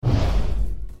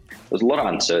was a lot of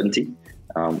uncertainty.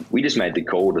 We just made the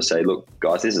call to say, look,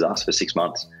 guys, this is us for 6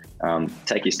 months.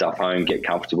 Take your stuff home, get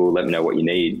comfortable, let me know what you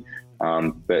need.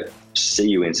 But see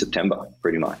you in September,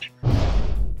 pretty much.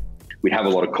 We'd have a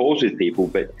lot of calls with people,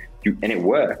 and it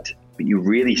worked, but you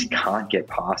really can't get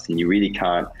past, and you really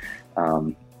can't,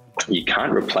 you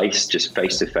can't replace just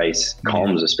face-to-face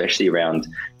comms, especially around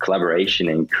collaboration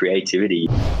and creativity.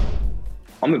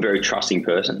 I'm a very trusting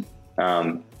person.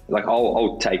 Like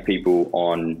I'll take people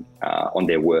on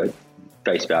their word,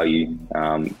 face value.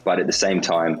 But at the same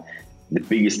time, the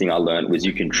biggest thing I learned was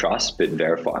you can trust, but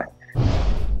verify.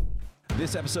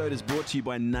 This episode is brought to you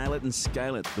by Nail It and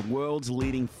Scale It, the world's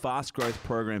leading fast growth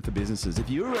program for businesses.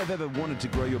 If you have ever wanted to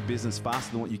grow your business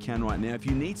faster than what you can right now, if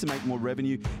you need to make more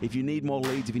revenue, if you need more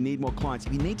leads, if you need more clients,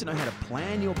 if you need to know how to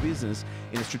plan your business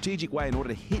in a strategic way in order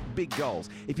to hit big goals,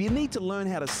 if you need to learn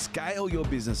how to scale your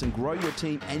business and grow your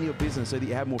team and your business so that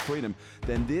you have more freedom,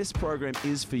 then this program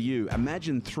is for you.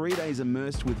 Imagine 3 days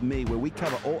immersed with me where we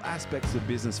cover all aspects of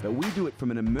business, but we do it from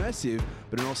an immersive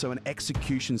but also an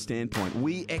execution standpoint.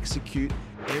 We execute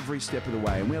every step of the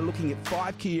way, and we're looking at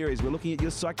 5 key areas. We're looking at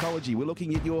your psychology, we're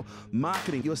looking at your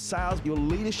marketing, your sales, your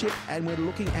leadership, and we're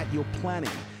looking at your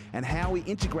planning and how we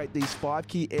integrate these 5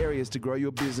 key areas to grow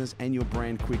your business and your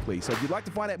brand quickly. So if you'd like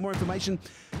to find out more information,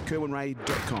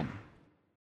 kerwinray.com.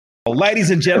 Well, ladies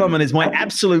and gentlemen, it's my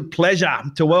absolute pleasure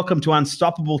to welcome to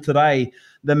Unstoppable today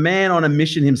the man on a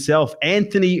mission himself,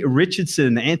 Anthony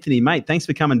Richardson. Anthony, mate, thanks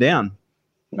for coming down.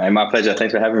 Mate, my pleasure.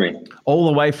 Thanks for having me. All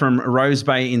the way from Rose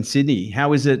Bay in Sydney.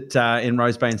 How is it in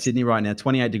Rose Bay in Sydney right now?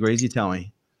 28 degrees, you tell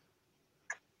me.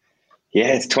 Yeah,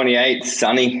 it's 28,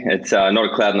 sunny. It's not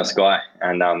a cloud in the sky.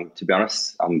 And to be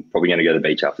honest, I'm probably going to go to the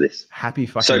beach after this. Happy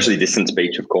fucking... Socially distanced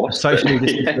beach, of course. Socially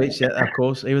distanced beach, yeah, of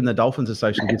course. Even the dolphins are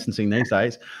socially distancing these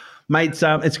days. Mate,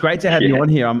 it's great to have you on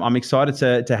here. I'm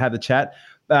excited to have a chat.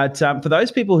 But for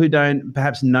those people who don't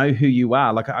perhaps know who you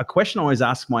are, like a question I always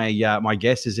ask my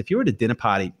guests is, if you're at a dinner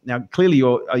party, now clearly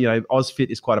AUSFIT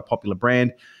is quite a popular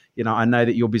brand. You know, I know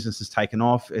that your business has taken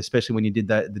off, especially when you did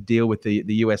the deal with the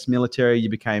US military. You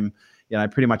became,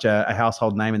 pretty much a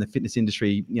household name in the fitness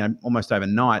industry, almost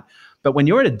overnight. But when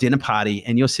you're at a dinner party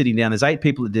and you're sitting down, there's 8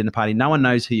 people at the dinner party, no one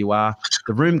knows who you are,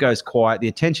 the room goes quiet, the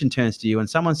attention turns to you, and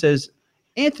someone says,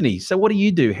 Anthony, so what do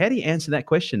you do? How do you answer that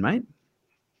question, mate?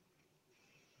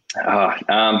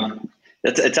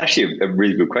 It's actually a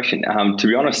really good question. To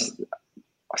be honest,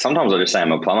 sometimes I just say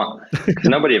I'm a plumber because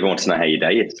nobody ever wants to know how your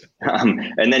day is.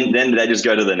 And then they just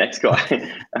go to the next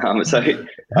guy.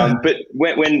 But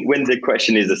when the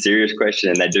question is a serious question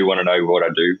and they do want to know what I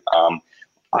do,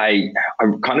 I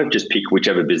kind of just pick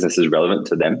whichever business is relevant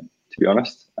to them, to be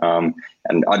honest.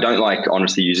 And I don't like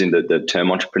honestly using the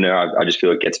term entrepreneur. I just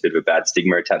feel it gets a bit of a bad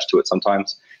stigma attached to it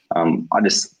sometimes. I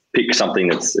just pick something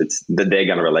that they're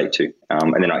going to relate to,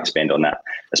 and then I expand on that,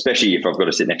 especially if I've got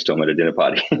to sit next to them at a dinner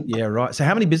party. Yeah, right. So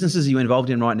how many businesses are you involved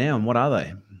in right now, and what are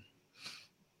they?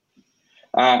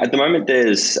 At the moment,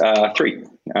 there's 3.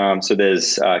 So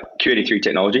there's Q83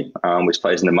 technology, which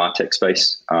plays in the MarTech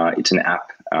space. It's an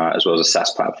app as well as a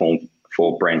SaaS platform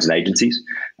for brands and agencies.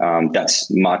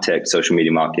 That's MarTech, social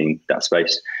media marketing, that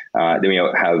space. Then we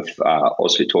have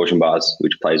AUSFIT torsion bars,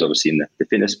 which plays obviously in the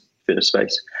fitness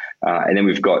space. And then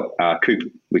we've got Coop,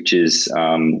 which is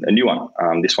a new one.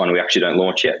 This one we actually don't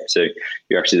launch yet. So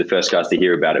you're actually the first guys to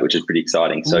hear about it, which is pretty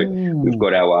exciting. So we've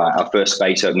got our first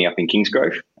space opening up in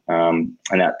Kingsgrove. And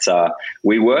that's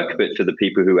we work, but for the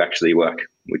people who actually work,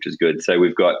 which is good. So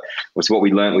what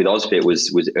we learned with AUSFIT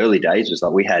was early days was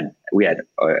like we had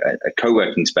a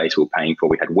co-working space we were paying for.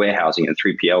 We had warehousing and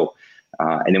 3PL.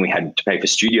 And then we had to pay for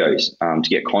studios to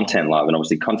get content live. And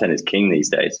obviously content is king these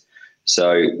days.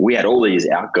 So we had all these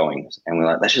outgoings and we're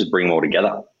like, let's just bring them all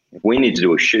together. If we need to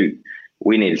do a shoot,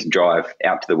 we needed to drive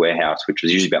out to the warehouse, which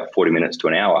was usually about 40 minutes to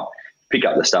an hour, pick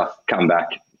up the stuff, come back,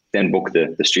 then book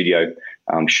the studio,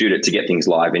 shoot it to get things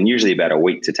live, and usually about a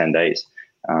week to 10 days.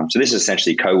 So this is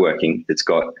essentially co-working. It's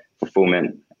got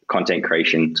fulfillment, content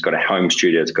creation. It's got a home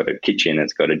studio. It's got a kitchen.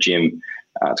 It's got a gym.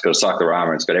 It's got a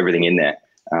cyclorama. It's got everything in there.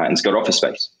 And it's got office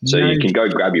space. So you can go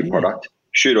grab your product,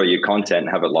 shoot all your content, and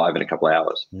have it live in a couple of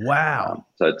hours. Wow.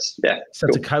 So it's So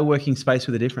cool. It's a co-working space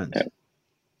with a difference.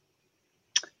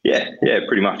 Yeah,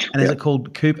 pretty much. And is it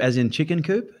called Coop as in chicken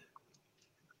coop?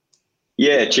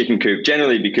 Yeah, chicken coop.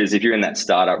 Generally, because if you're in that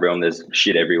startup realm, there's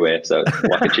shit everywhere. So it's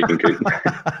like a chicken coop.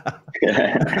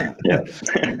 yeah.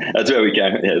 That's where we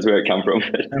came. Yeah, that's where it come from.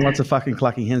 And lots of fucking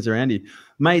clucking hens around you.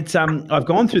 Mate, I've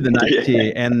gone through the notes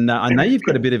here, and I know you've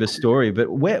got a bit of a story,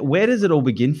 but where does it all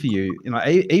begin for you?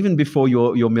 Even before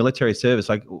your military service,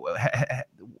 like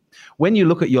when you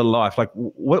look at your life, like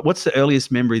what's the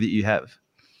earliest memory that you have?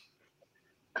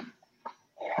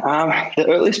 The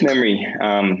earliest memory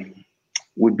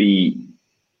would be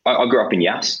I grew up in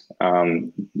Yass,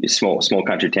 a small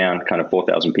country town, kind of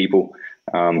 4,000 people.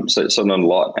 So not a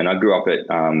lot. And I grew up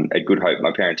at Good Hope.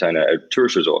 My parents own a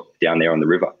tourist resort down there on the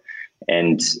river,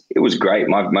 and it was great.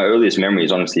 My earliest memory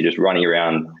is honestly just running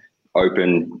around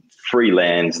open, free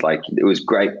lands. Like, it was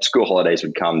great. School holidays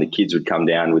would come, the kids would come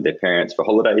down with their parents for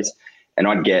holidays, and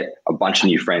I'd get a bunch of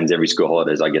new friends every school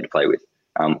holidays I get to play with.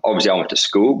 Obviously I went to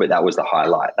school, but that was the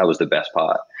highlight. That was the best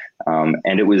part.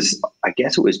 And it was, I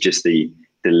guess it was just the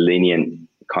lenient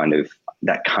kind of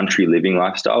that country living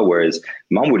lifestyle, whereas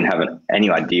mum wouldn't have any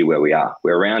idea where we are.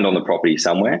 We're around on the property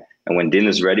somewhere, and when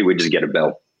dinner's ready, we'd just get a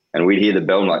bell, and we'd hear the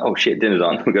bell and like, oh shit, dinner's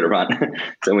on, we've got to run.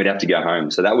 So we'd have to go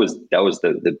home. So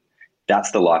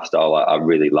that's the lifestyle I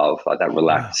really love, like that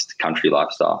relaxed country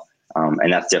lifestyle.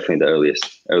 And that's definitely the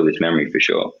earliest memory for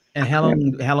sure. And how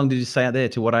long did you stay out there?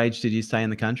 To what age did you stay in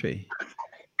the country?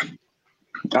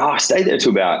 I stayed there to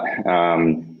about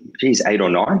 8 or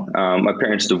 9. My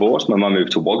parents divorced. My mum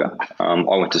moved to Wagga.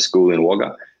 I went to school in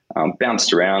Wagga.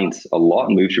 Bounced around a lot,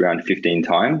 moved around 15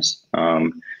 times,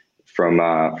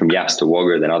 from Yass to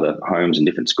Wagga, then other homes and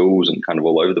different schools, and kind of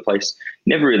all over the place.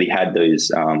 Never really had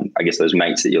those, I guess, those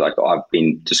mates that you're like, oh, I've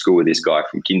been to school with this guy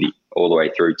from kindy all the way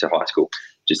through to high school.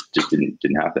 Just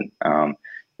didn't happen.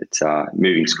 It's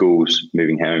moving schools,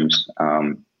 moving homes,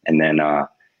 and then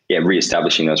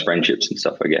reestablishing those friendships and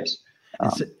stuff, I guess.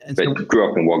 But grew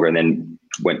up in Wagga and then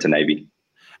went to Navy.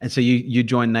 And so you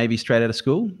joined Navy straight out of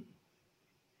school?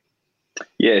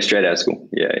 Yeah, straight out of school.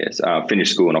 Yes.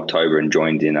 Finished school in October and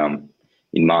joined in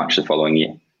March the following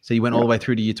year. So you went all the way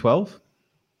through to year 12?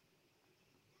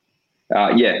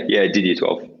 I did year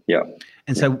 12. Yeah.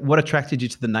 And so what attracted you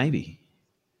to the Navy?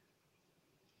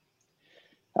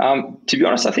 To be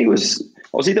honest, I think I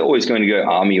was either always going to go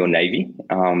Army or Navy.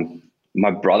 My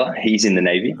brother, he's in the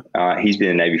Navy. He's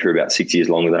been in the Navy for about 6 years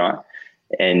longer than I.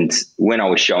 And when I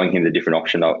was showing him the different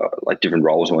options, like different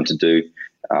roles I wanted to do,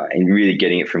 and really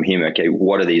getting it from him, okay,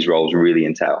 what do these roles really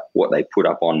entail? What they put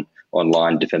up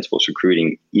online, Defence Force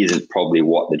recruiting, isn't probably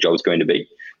what the job's going to be.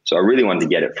 So I really wanted to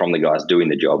get it from the guys doing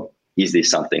the job. Is this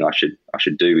something I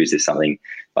should do? Is this something,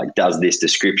 like, does this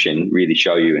description really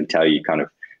show you and tell you kind of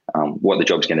what the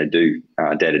job's going to do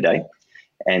day to day?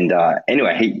 And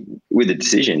anyway, with the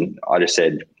decision, I just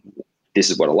said, this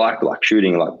is what I like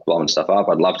shooting, like blowing stuff up.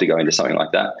 I'd love to go into something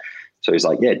like that. So he's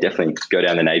like, yeah, definitely go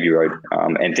down the Navy road.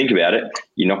 And think about it,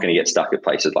 you're not going to get stuck at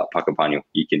places like Puckapunyal.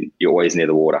 You're always near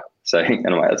the water. So, and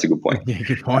I'm like, that's a good point. Yeah,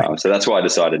 good point. So that's why I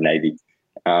decided Navy.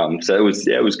 So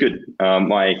it was good.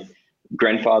 My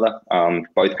grandfather,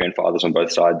 both grandfathers on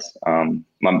both sides.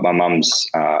 My mum's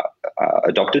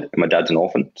adopted and my dad's an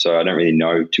orphan. So I don't really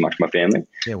know too much of my family.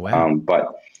 Yeah, wow.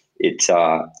 But it's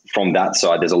from that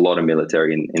side, there's a lot of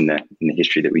military in the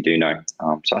history that we do know.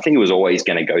 So I think it was always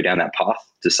going to go down that path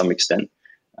to some extent.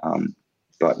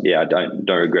 But yeah, I don't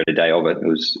regret a day of it. It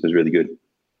was really good.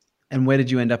 And where did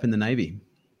you end up in the Navy?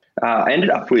 I ended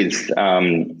up with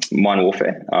mine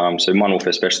warfare. So mine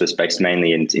warfare specialist based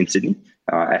mainly in Sydney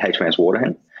at HMAS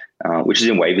Waterhen, which is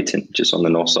in Waverton, just on the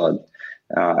north side.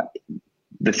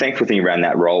 The thankful thing around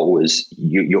that role was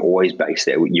you're always based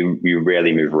there. You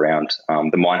rarely move around.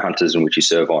 The mine hunters in which you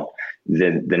serve on,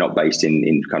 they're not based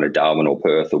in kind of Darwin or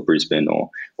Perth or Brisbane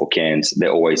or Cairns.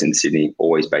 They're always in Sydney,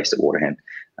 always based at Waterhen.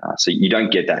 So you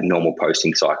don't get that normal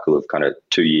posting cycle of kind of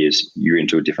 2 years, you're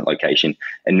into a different location,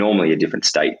 and normally a different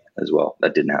state as well.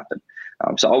 That didn't happen.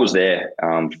 So I was there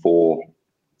for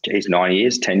 9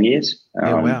 years, 10 years.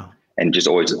 Wow. And just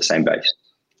always at the same base.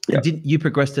 Yeah. Did you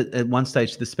progressed at one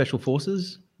stage to the Special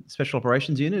Forces, Special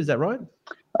Operations Unit? Is that right?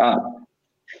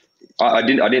 I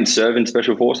didn't serve in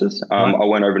Special Forces. Right. I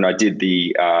went over and I did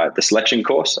the selection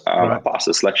course. Right. I passed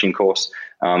the selection course,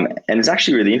 and it's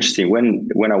actually really interesting.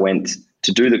 When I went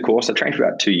to do the course, I trained for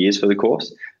about 2 years for the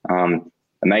course.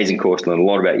 Amazing course, learned a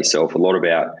lot about yourself, a lot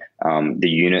about the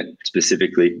unit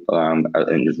specifically, and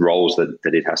the roles that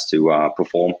it has to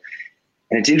perform.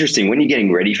 And it's interesting when you're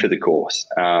getting ready for the course.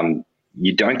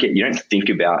 You don't think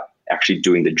about actually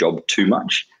doing the job too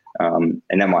much. And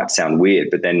that might sound weird,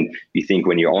 but then you think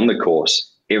when you're on the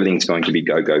course, everything's going to be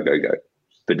go, go, go, go.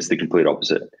 But it's the complete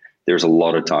opposite. There's a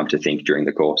lot of time to think during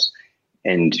the course.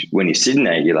 And when you're sitting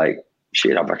there, you're like,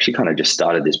 shit, I've actually kind of just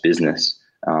started this business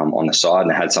on the side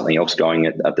and I had something else going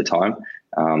at the time.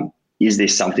 Is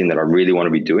this something that I really want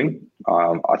to be doing?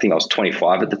 I think I was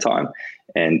 25 at the time,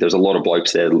 and there's a lot of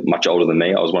blokes there much older than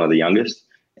me. I was one of the youngest.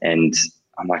 And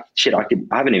I'm like, shit, I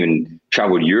haven't even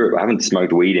traveled Europe. I haven't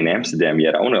smoked weed in Amsterdam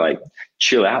yet. I want to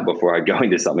chill out before I go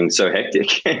into something so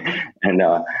hectic. And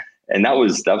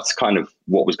that's kind of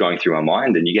what was going through my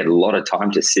mind. And you get a lot of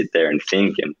time to sit there and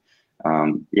think. And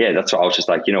that's why I was just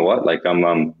like, you know what, like I'm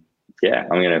gonna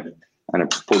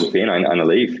pull the pin. I'm gonna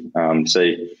leave.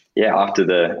 After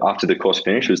the course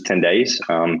finished, it was 10 days.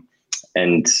 I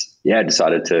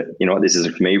decided to, you know what, this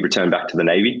isn't for me. Returned back to the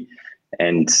Navy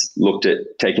and looked at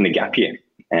taking a gap year.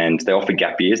 And they offered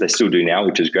gap years. They still do now,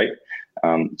 which is great.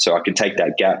 So I could take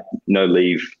that gap,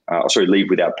 leave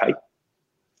without pay.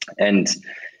 And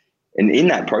in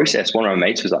that process, one of my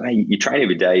mates was like, hey, you train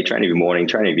every day, train every morning,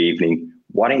 train every evening.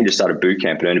 Why don't you just start a boot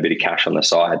camp and earn a bit of cash on the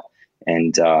side?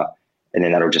 And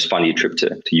then that'll just fund your trip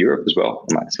to Europe as well.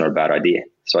 I'm like, it's not a bad idea.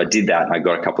 So I did that, and I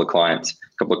got a couple of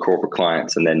corporate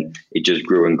clients, and then it just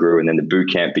grew and grew. And then the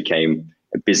boot camp became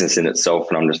a business in itself.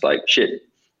 And I'm just like, shit,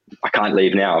 I can't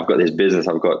leave now. I've got this business.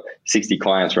 I've got 60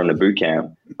 clients running the boot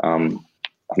camp. I'm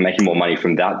making more money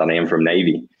from that than I am from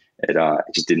Navy. It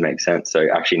just didn't make sense. So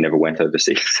I actually never went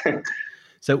overseas.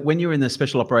 So when you were in the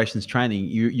special operations training,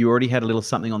 you already had a little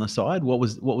something on the side. What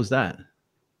was that?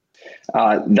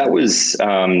 That was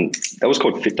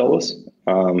called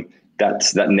 $50.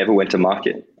 That never went to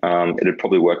market. It had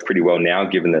probably worked pretty well now,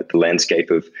 given that the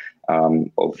landscape of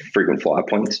frequent flyer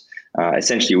points.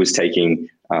 Essentially, it was taking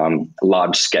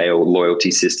large scale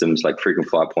loyalty systems like frequent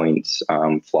flyer points,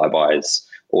 flybys,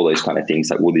 all those kind of things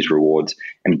like all these rewards,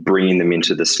 and bringing them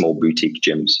into the small boutique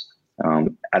gyms.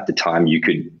 At the time,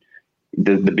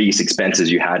 the biggest expenses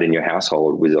you had in your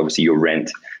household was obviously your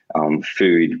rent,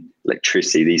 food,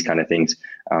 electricity, these kind of things.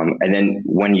 And then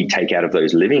when you take out of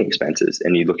those living expenses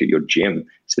and you look at your gym,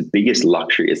 it's the biggest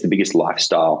luxury, it's the biggest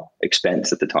lifestyle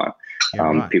expense at the time.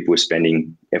 Right. People were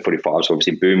spending, F45s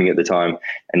obviously booming at the time,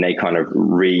 and they kind of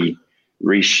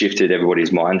reshifted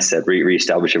everybody's mindset,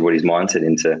 reestablished everybody's mindset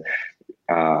into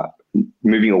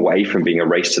moving away from being a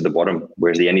race to the bottom.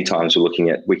 Whereas the any times we're looking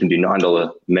at, we can do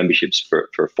 $9 memberships for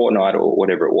a fortnight or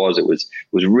whatever it was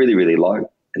really, really low.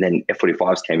 And then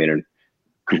F45s came in and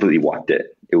completely wiped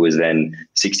it. It was then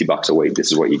 $60 a week.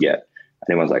 This is what you get.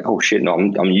 And everyone's like, oh shit, no,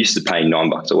 I'm used to paying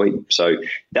 $9 a week. So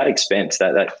that expense,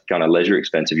 that kind of leisure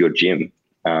expense of your gym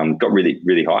got really,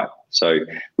 really high. So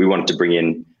we wanted to bring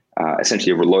in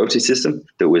essentially a loyalty system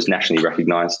that was nationally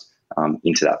recognized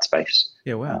into that space.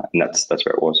 Yeah, wow. And that's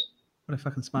where it was. What a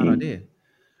fucking smart idea.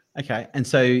 Okay, and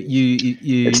so you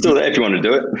it's still there if you want to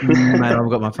do it. Mate, I've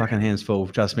got my fucking hands full.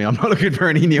 Trust me, I'm not looking for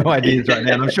any new ideas right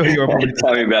now. And I'm sure you're probably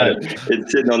tell me about it.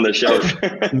 It's sitting on the shelf.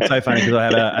 It's so funny because I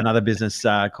had another business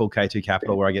called K2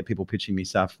 Capital where I get people pitching me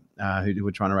stuff who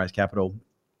were trying to raise capital.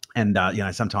 And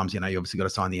sometimes you obviously got to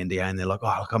sign the NDA, and they're like,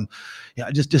 "Oh, look,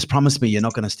 just promise me you're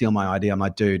not going to steal my idea." I'm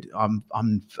like, "Dude,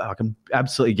 I can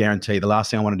absolutely guarantee the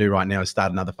last thing I want to do right now is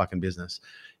start another fucking business.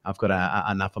 I've got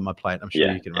enough on my plate." I'm sure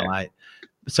you can relate.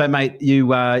 So, mate, you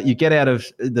get out of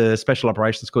the special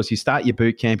operations course, you start your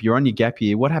boot camp, you're on your gap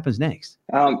year. What happens next?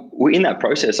 Well, in that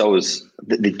process, I was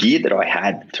the gear that I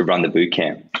had to run the boot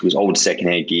camp was old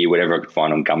secondhand gear, whatever I could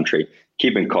find on Gumtree,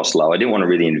 keeping costs low. I didn't want to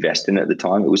really invest in it at the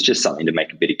time. It was just something to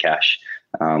make a bit of cash,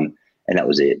 and that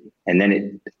was it. And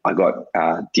then I got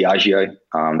Diageo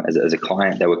as a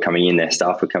client. They were coming in, their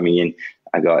staff were coming in.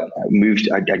 I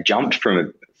jumped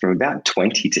from about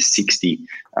 20 to 60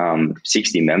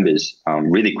 members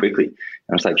really quickly. And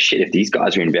I was like, shit, if these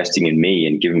guys are investing in me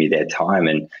and giving me their time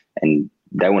and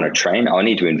they want to train, I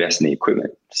need to invest in the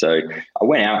equipment. So I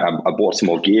went out, I bought some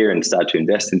more gear and started to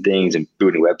invest in things and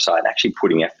building a website and actually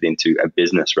putting effort into a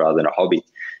business rather than a hobby.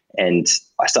 And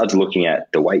I started looking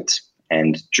at the weights.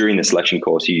 And during the selection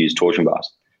course, you use torsion bars.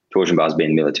 Torsion bars have been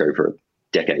in the military for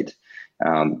decades.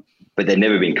 But they've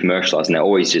never been commercialized, and they've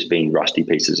always just been rusty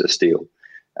pieces of steel.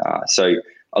 So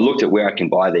I looked at where I can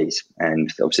buy these,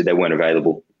 and obviously they weren't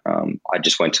available. I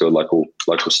just went to a local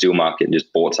steel market and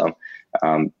just bought some,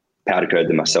 powder coated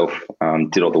them myself,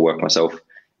 did all the work myself,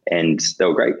 and they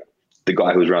were great. The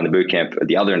guy who was running the boot camp at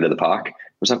the other end of the park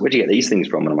was like, "Where'd you get these things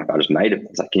from?" And I'm like, "I just made them."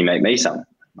 He's like, "Can you make me some?" I'm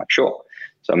like, "Sure."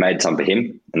 So I made some for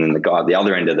him, and then the guy at the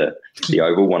other end of the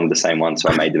oval wanted the same one, so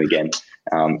I made them again.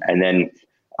 And then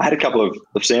I had a couple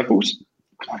of samples.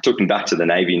 I took them back to the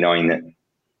Navy, knowing that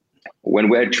when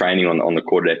we're training on the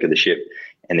quarterdeck of the ship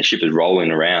and the ship is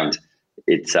rolling around,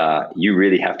 it's you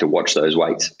really have to watch those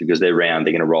weights because they're round,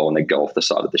 they're going to roll and they go off the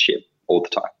side of the ship all the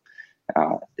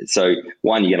time. So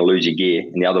one, you're going to lose your gear,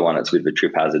 and the other one, it's a bit of a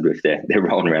trip hazard if they're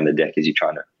rolling around the deck as you're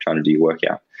trying to do your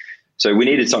workout. So we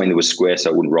needed something that was square so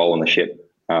it wouldn't roll on the ship.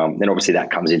 Then obviously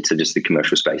that comes into just the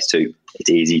commercial space too. It's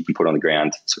easy, you can put it on the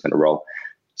ground, it's going to roll.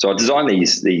 So I designed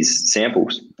these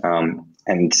samples,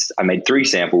 and I made 3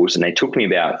 samples, and they took me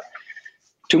about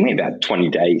 20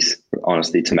 days,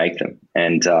 honestly, to make them.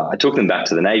 And I took them back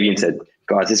to the Navy and said,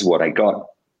 "Guys, this is what I got.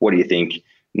 What do you think?"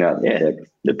 No, yeah,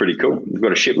 they're pretty cool. We've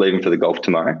got a ship leaving for the Gulf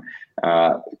tomorrow.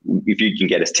 If you can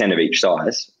get us 10 of each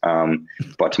size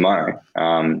by tomorrow,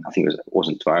 I think it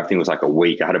wasn't tomorrow. I think it was like a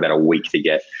week. I had about a week to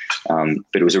get,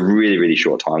 but it was a really, really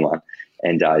short timeline.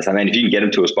 And so, if you can get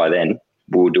them to us by then,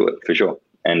 we'll do it for sure.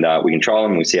 And we can trial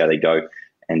them, we'll see how they go,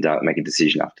 and make a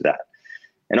decision after that.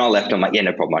 And I left. I'm like, yeah,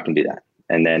 no problem. I can do that.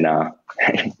 And then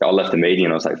I left the meeting,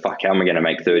 and I was like, fuck, how am I going to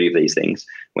make 30 of these things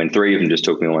when 3 of them just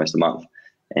took me almost a month?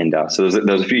 And so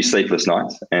there was a few sleepless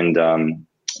nights, and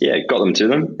got them to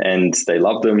them, and they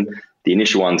loved them. The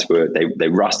initial ones were they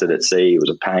rusted at sea. It was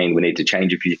a pain. We need to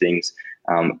change a few things,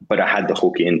 but I had the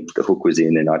hook in. The hook was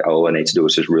in, and all I need to do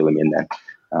was just reel them in there,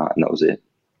 and that was it.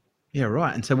 Yeah,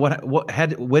 right. And so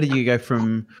where did you go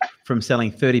from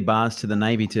selling 30 bars to the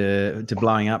Navy to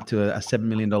blowing up to a $7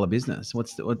 million business?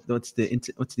 What's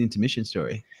the intermission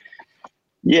story?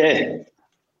 Yeah.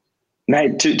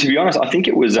 Mate, to be honest, I think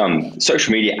it was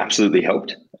social media absolutely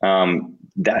helped.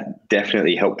 That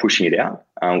definitely helped pushing it out.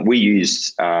 We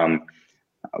used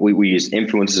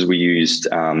influencers, we used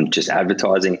just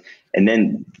advertising, and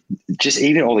then just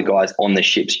even all the guys on the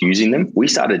ships using them. We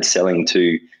started selling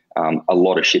to a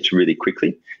lot of ships really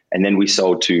quickly, and then we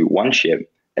sold to one ship,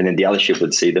 and then the other ship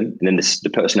would see them, and then the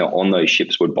personnel on those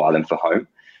ships would buy them for home.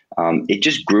 It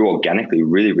just grew organically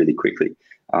really, really quickly.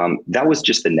 That was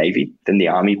just the Navy. Then the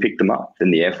Army picked them up.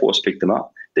 Then the Air Force picked them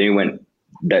up. Then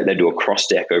they do a cross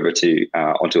deck over to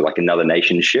onto like another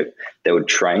nation's ship. They would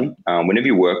train. Whenever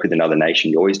you work with another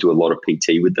nation, you always do a lot of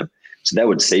PT with them. So they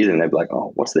would see them. They'd be like,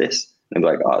 "Oh, what's this?" And they'd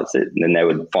be like, "Oh, that's it." And then they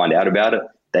would find out about it.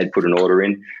 They'd put an order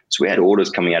in. So we had orders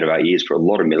coming out of our ears for a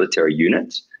lot of military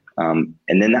units. And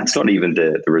then that's not even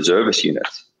the reservist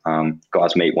units.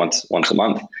 Guys meet once a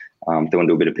month. They want to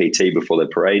do a bit of PT before their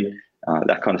parade.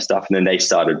 That kind of stuff, and then they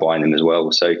started buying them as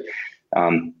well. So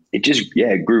it just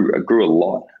grew a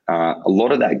lot. A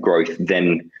lot of that growth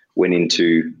then went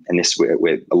into, and this is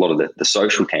where a lot of the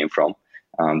social came from.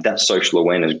 That social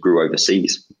awareness grew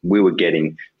overseas. We were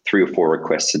getting 3 or 4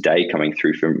 requests a day coming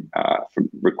through from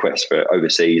requests for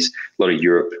overseas. A lot of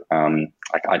Europe,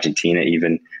 like Argentina,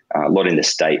 even a lot in the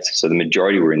States. So the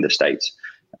majority were in the States,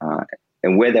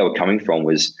 and where they were coming from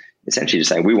was essentially just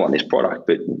saying, we want this product,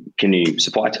 but can you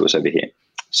supply to us over here?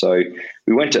 So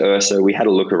we went to URSA, we had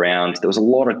a look around. There was a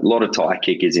lot of tire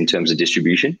kickers in terms of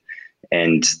distribution.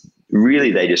 And really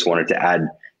they just wanted to add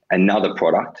another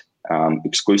product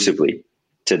exclusively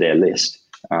to their list.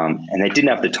 And they didn't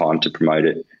have the time to promote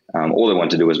it. All they wanted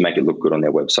to do was make it look good on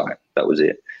their website. That was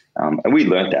it. And we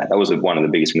learned that. That was one of the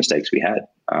biggest mistakes we had.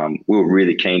 We were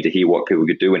really keen to hear what people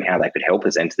could do and how they could help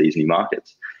us enter these new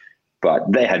markets.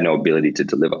 But they had no ability to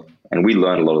deliver. And we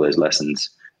learned a lot of those lessons,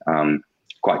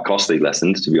 quite costly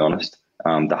lessons, to be honest,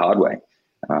 the hard way.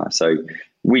 So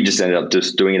we just ended up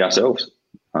just doing it ourselves.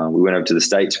 We went over to the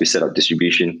States, we set up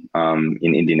distribution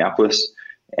in Indianapolis,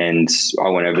 and I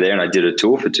went over there and I did a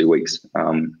tour for 2 weeks.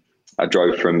 I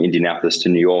drove from Indianapolis to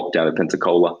New York, down to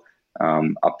Pensacola,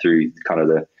 up through kind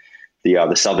of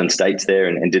the southern states there,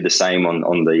 and did the same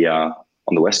on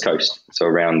the West Coast. So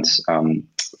around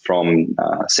from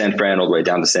San Fran all the way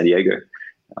down to San Diego,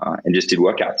 and just did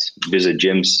workouts, visited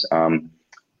gyms,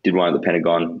 did one at the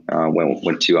Pentagon,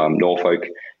 went to Norfolk,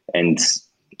 and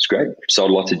it's great.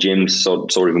 Sold lots of gyms,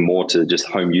 sold even more to just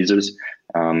home users,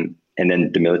 and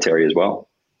then the military as well.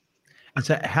 And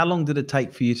so how long did it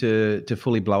take for you to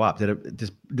fully blow up? Did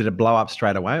it blow up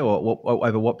straight away, or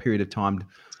over what period of time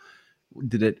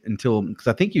did it until, because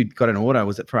I think you got an order,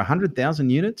 was it for 100,000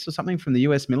 units or something from the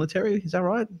US military? Is that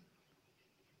right?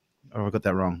 Or have I got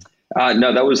that wrong?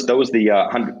 No, that was the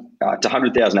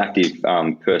 100,000 active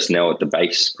personnel at the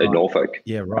base at Norfolk.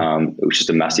 Yeah, right. It was just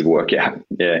a massive workout.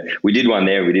 Yeah, we did one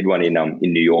there. We did one in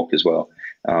New York as well.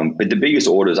 But the biggest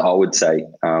orders, I would say,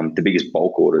 the biggest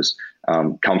bulk orders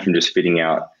come from just fitting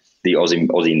out the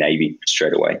Aussie Navy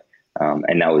straight away.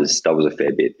 And that was a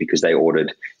fair bit, because they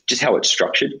ordered just how it's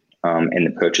structured, and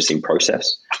the purchasing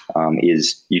process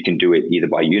is you can do it either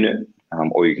by unit,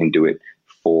 or you can do it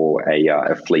for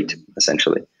a fleet,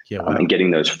 essentially. Yeah, wow. And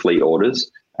getting those fleet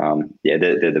orders, they're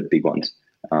the big ones,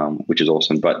 which is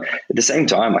awesome. But at the same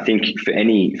time, I think for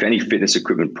any fitness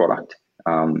equipment product,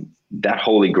 that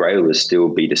holy grail is still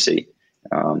B2C.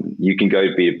 You can go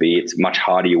B2B. It's much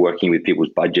harder. You're working with people's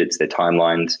budgets, their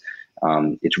timelines.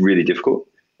 It's really difficult.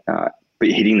 But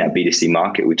hitting that B2C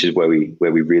market, which is where we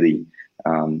really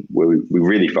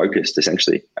focused,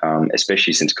 essentially,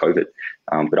 especially since COVID.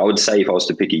 But I would say if I was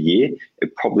to pick a year,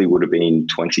 it probably would have been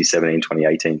 2017,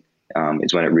 2018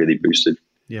 is when it really boosted.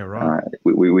 Yeah, right.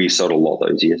 We sold a lot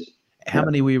those years. How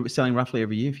many were you selling roughly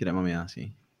every year, if you don't mind me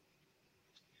asking?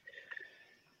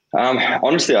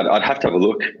 Honestly, I'd have to have a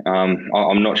look.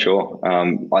 I'm not sure.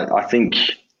 I think,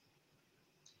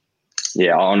 I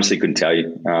honestly couldn't tell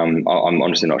you. I'm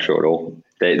honestly not sure at all.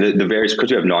 The various,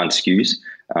 because we have 9 SKUs,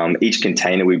 each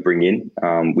container we bring in,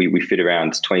 we fit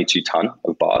around 22 ton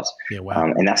of bars. Yeah, wow.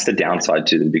 And that's the downside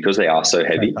to them because they are so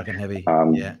heavy. Fucking heavy.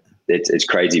 It's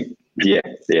crazy. Yeah,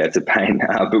 it's a pain.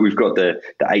 But we've got the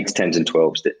 8s, 10s, and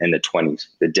 12s and the 20s.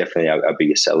 They're definitely our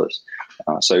biggest sellers.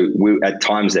 So at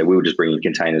times we were just bringing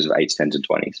containers of 8s, 10s, and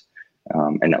 20s,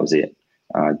 and that was it.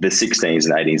 The 16s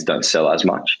and 18s don't sell as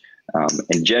much.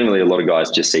 And generally, a lot of guys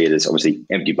just see it as obviously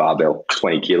empty barbell,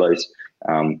 20 kilos.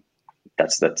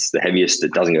 That's the heaviest.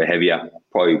 It doesn't go heavier.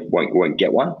 Probably won't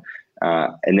get one.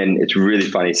 And then it's really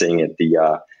funny seeing at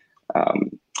the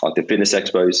like the fitness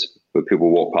expos where people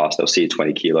walk past, they'll see a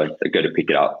 20 kilo, they go to pick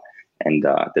it up, and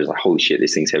there's like, holy shit,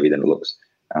 this thing's heavier than it looks.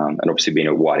 And obviously being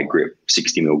a wider grip,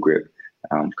 60 mil grip,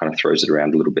 kind of throws it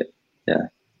around a little bit. Yeah.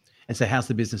 And so how's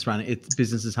the business running?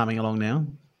 Business is humming along now?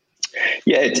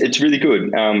 Yeah, it's really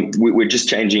good. We're just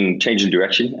changing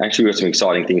direction. Actually, we've got some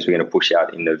exciting things we're going to push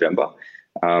out in November.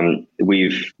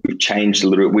 We've changed a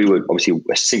little bit. We were obviously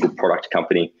a single product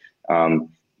company,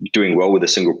 doing well with a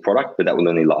single product, but that will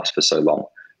only last for so long.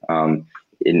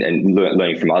 And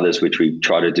learning from others, which we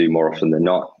try to do more often than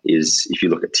not, is if you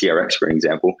look at TRX, for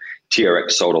example,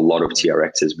 TRX sold a lot of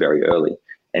TRXs very early.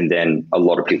 And then a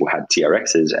lot of people had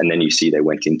TRXs, and then you see they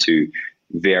went into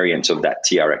variants of that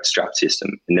TRX strap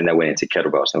system. And then they went into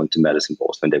kettlebells, they went to medicine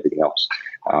balls, and everything else.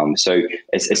 So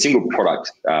a single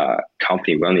product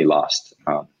company will only last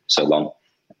so long.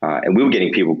 And we were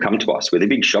getting people come to us with a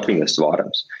big shopping list of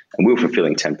items, and we were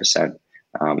fulfilling 10%.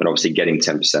 And obviously getting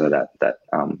 10% of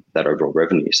that overall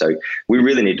revenue. So we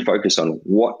really need to focus on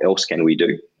what else can we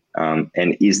do,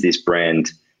 and is this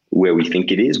brand where we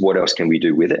think it is? What else can we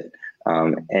do with it?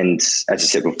 And as I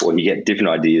said before, you get different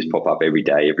ideas pop up every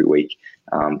day, every week,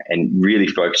 and really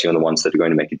focusing on the ones that are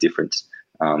going to make a difference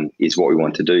is what we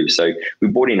want to do. So we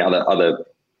brought in other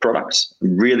products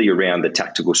really around the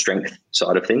tactical strength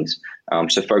side of things.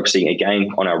 So focusing again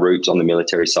on our roots on the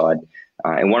military side.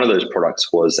 And one of those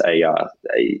products was a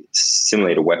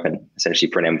simulator weapon,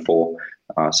 essentially for an M4.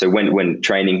 So when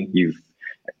training,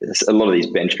 a lot of these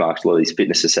benchmarks, a lot of these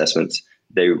fitness assessments,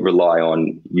 they rely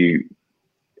on you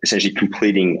essentially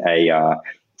completing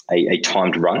a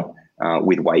timed run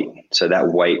with weight. So that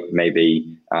weight may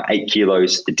be 8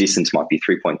 kilos. The distance might be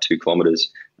 3.2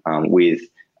 kilometers with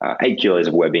 8 kilos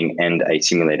of webbing and a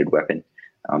simulated weapon.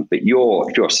 But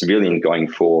if you're a civilian going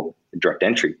for direct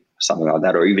entry, something like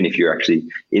that, or even if you're actually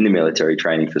in the military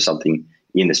training for something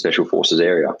in the special forces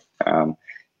area,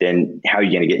 then how are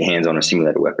you going to get hands on a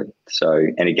simulated weapon? So,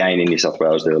 and again, in New South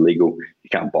Wales, they're illegal. You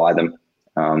can't buy them.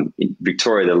 In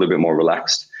Victoria, they're a little bit more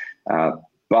relaxed.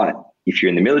 But if you're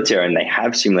in the military and they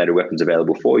have simulated weapons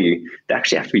available for you, they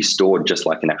actually have to be stored just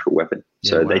like an actual weapon.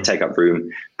 So They take up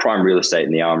room, prime real estate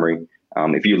in the armory.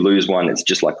 If you lose one, it's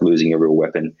just like losing a real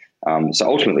weapon. So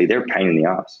ultimately, they're a pain in the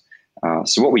ass.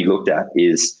 So what we looked at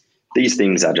is these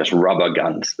things are just rubber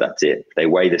guns. That's it. They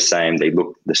weigh the same. They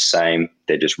look the same.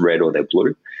 They're just red or they're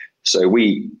blue. So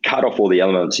we cut off all the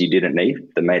elements you didn't need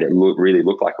that made it really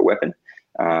look like a weapon.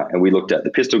 And we looked at the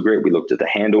pistol grip. We looked at the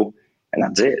handle, and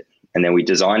that's it. And then we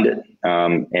designed it,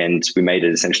 and we made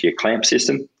it essentially a clamp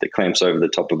system that clamps over the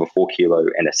top of a 4 kilo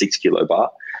and a 6 kilo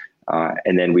bar.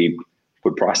 And then we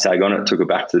put a price tag on it, took it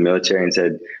back to the military and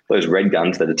said, those red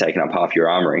guns that are taking up half your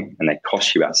armory and they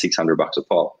cost you about $600 a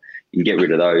pop, you can get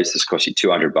rid of those. This costs you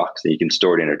 $200 and you can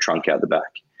store it in a trunk out the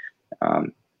back.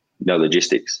 No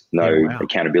logistics, no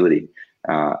accountability.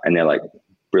 And they're like,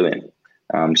 brilliant.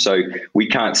 So we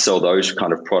can't sell those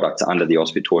kind of products under the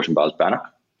AUSFIT Torsion Bars banner.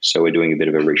 So we're doing a bit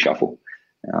of a reshuffle.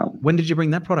 When did you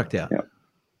bring that product out? Yeah.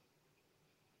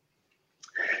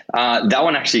 That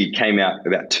one actually came out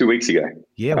about 2 weeks ago.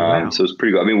 Yeah, wow. So it was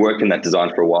pretty good. I've been working that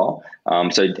design for a while.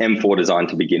 So M4 design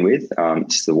to begin with.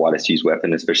 It's the widest used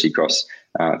weapon, especially across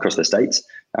the States.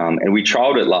 And we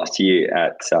trialed it last year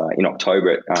in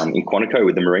October in Quantico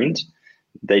with the Marines.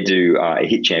 They do a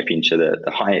HIT championship,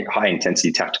 the high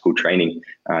intensity tactical training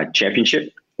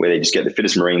championship, where they just get the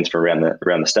fittest Marines from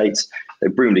around the States. They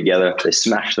bring them together. They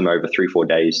smash them over 3-4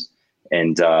 days.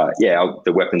 And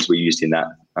the weapons were used in that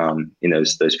in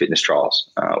those fitness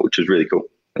trials, which was really cool.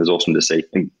 It was awesome to see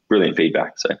and brilliant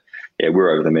feedback. So yeah,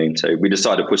 we're over the moon. So we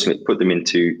decided to put them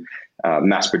into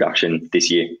mass production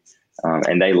this year,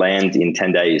 and they land in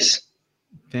 10 days.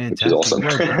 Fantastic. Which is awesome.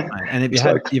 Well done, mate. And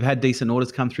have you've had decent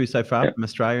orders come through so far from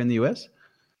Australia and the US?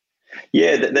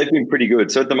 Yeah, they've been pretty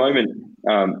good. So at the moment,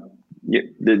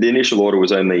 the initial order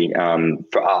was only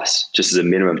for us, just as a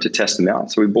minimum to test them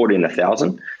out. So we bought in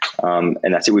 1,000.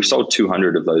 And that's it. We've sold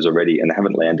 200 of those already, and they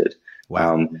haven't landed.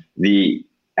 Wow. The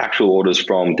actual orders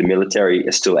from the military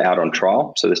are still out on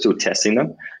trial, so they're still testing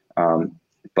them.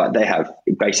 But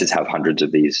bases have hundreds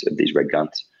of these red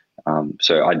guns.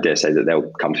 So I dare say that they'll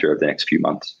come through over the next few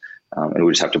months. And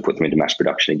we'll just have to put them into mass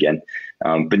production again.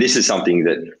 But this is something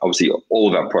that obviously all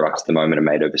of our products at the moment are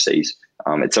made overseas.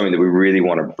 It's something that we really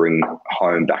want to bring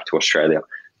home back to Australia.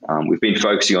 We've been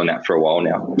focusing on that for a while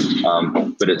now,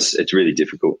 but it's really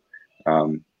difficult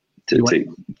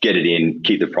to get it in,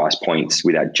 keep the price points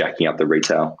without jacking up the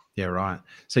retail. Yeah, right.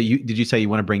 So did you say you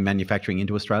want to bring manufacturing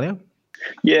into Australia?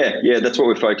 Yeah, that's what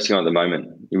we're focusing on at the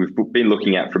moment. We've been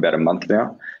looking at for about a month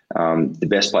now. The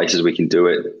best places we can do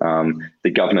it.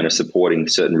 The government are supporting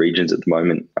certain regions at the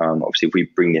moment. Obviously, if we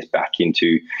bring this back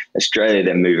into Australia,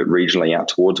 then move it regionally out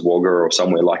towards Wagga or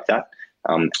somewhere like that,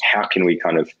 how can we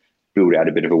kind of build out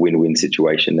a bit of a win-win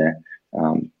situation there?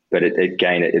 But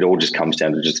it all just comes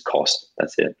down to just cost.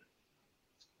 That's it.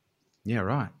 Yeah,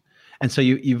 right. And so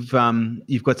you've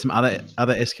got some other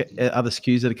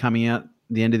SKUs that are coming out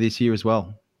the end of this year as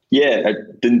well. Yeah,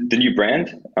 the new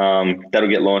brand that'll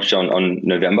get launched on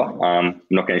November. I'm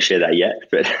not going to share that yet,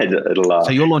 but it'll.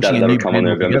 So you're launching a new come brand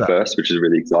on November altogether. 1st, which is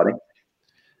really exciting.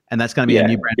 And that's going to be a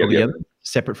new brand altogether,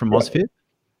 separate from AUSFIT.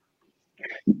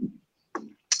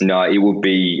 No, it will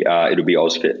be. It'll be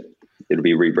AUSFIT. It'll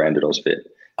be rebranded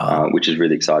AUSFIT, which is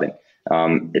really exciting.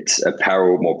 It's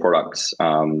apparel, more products.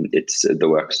 It's the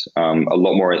works. A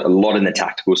lot in the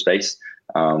tactical space.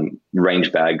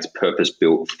 Range bags, purpose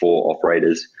built for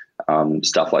operators,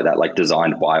 stuff like that, like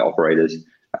designed by operators.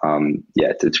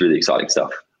 It's really exciting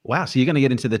stuff. Wow. So you're going to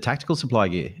get into the tactical supply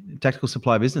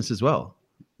business as well.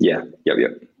 Yeah.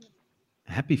 Yep.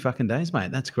 Happy fucking days,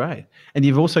 mate. That's great. And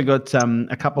you've also got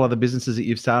a couple other businesses that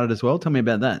you've started as well. Tell me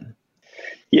about that.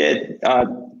 Yeah.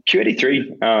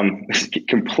 Q83 is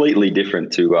completely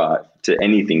different to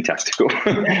anything tactical.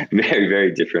 Very,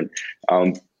 very different.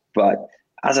 But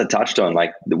as I touched on,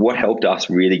 like what helped us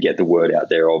really get the word out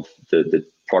there of the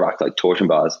product, like torsion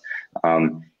bars,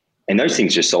 and those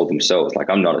things just sold themselves. Like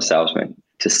I'm not a salesman.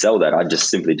 To sell that, I just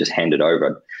simply hand it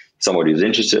over. Somebody who's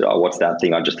interested, what's that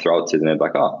thing? I just throw it to them. They're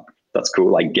like, oh, that's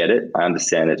cool. I get it. I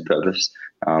understand its purpose,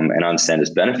 and I understand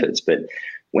its benefits. But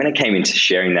when it came into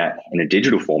sharing that in a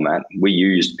digital format, we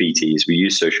used PTs, we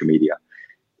used social media,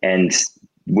 and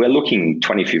we're looking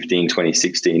 2015,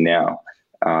 2016 now.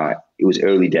 It was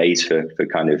early days for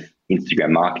kind of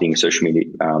Instagram marketing, social media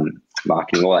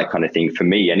marketing, all that kind of thing for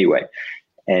me anyway.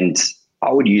 And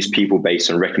I would use people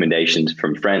based on recommendations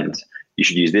from friends. You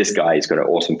should use this guy. He's got an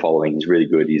awesome following. He's really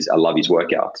good. I love his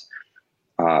workouts.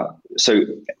 So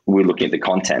we're looking at the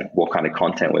content. What kind of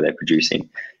content were they producing?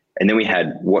 And then we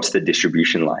had, what's the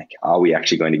distribution like? Are we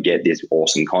actually going to get this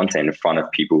awesome content in front of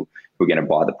people who are going to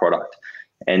buy the product?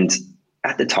 And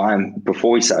at the time,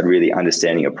 before we started really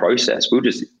understanding a process, we were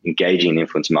just engaging in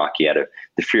influence marketing out of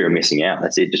the fear of missing out.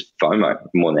 That's it, just FOMO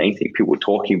more than anything. People were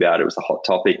talking about it. It was a hot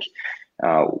topic.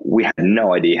 We had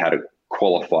no idea how to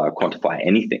qualify or quantify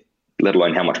anything, let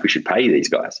alone how much we should pay these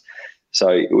guys. So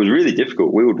it was really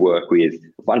difficult. We would work with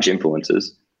a bunch of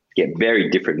influencers, get very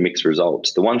different mixed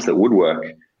results. The ones that would work,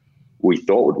 we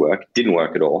thought would work, didn't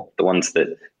work at all. The ones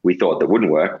that we thought that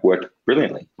wouldn't work, worked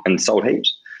brilliantly and sold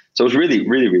heaps. So it was really,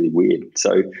 really, really weird.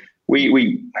 So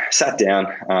we sat down.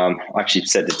 I actually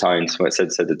said to Tony,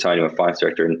 my finance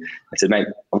director, and I said, mate,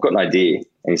 I've got an idea.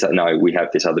 And he's like, no, we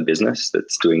have this other business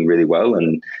that's doing really well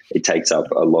and it takes up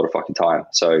a lot of fucking time.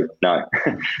 So no.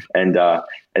 And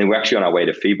we're actually on our way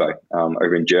to FIBO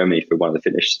over in Germany for one of the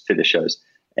fitness shows.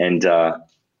 And I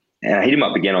hit him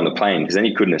up again on the plane because then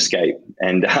he couldn't escape.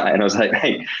 And I was like,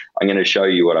 hey, I'm going to show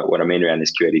you what I mean around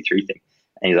this Q83 thing.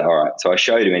 And he's like, all right. So I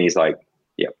showed him and he's like,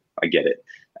 yeah, I get it.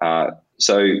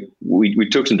 So we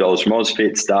took some dollars from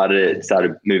AUSFIT,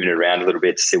 started moving it around a little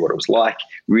bit to see what it was like,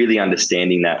 really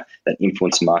understanding that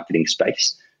influence marketing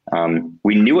space.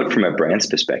 We knew it from a brand's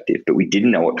perspective, but we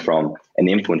didn't know it from an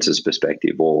influencer's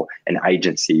perspective or an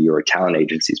agency or a talent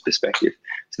agency's perspective.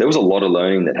 So there was a lot of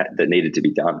learning that needed to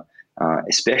be done,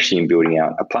 especially in building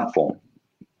out a platform.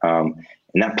 And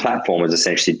that platform was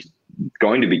essentially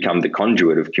going to become the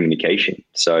conduit of communication.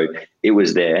 So it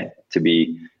was there to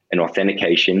be an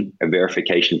authentication, a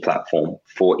verification platform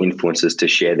for influencers to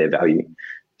share their value.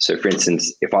 So for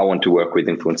instance, if I want to work with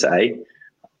influencer A,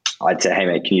 I'd say, hey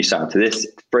mate, can you sign up to this?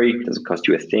 It's free, it doesn't cost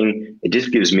you a thing. It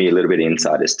just gives me a little bit of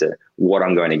insight as to what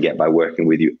I'm going to get by working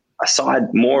with you.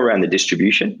 Aside more around the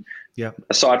distribution,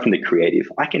 aside from the creative,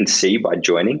 I can see by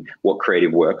joining what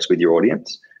creative works with your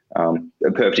audience.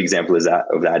 A perfect example of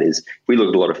that is if we look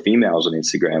at a lot of females on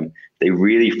Instagram, they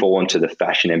really fall into the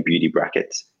fashion and beauty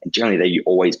brackets. And generally they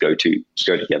always go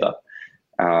together.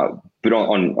 But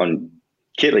on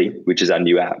Kitly, which is our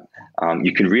new app,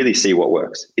 you can really see what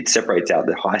works. It separates out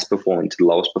the highest performing to the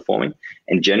lowest performing.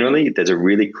 And generally, there's a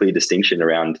really clear distinction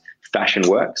around fashion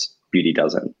works, beauty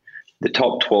doesn't. The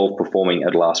top 12 performing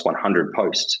at the last 100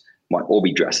 posts might all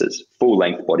be dresses, full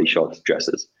length body shots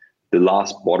dresses. The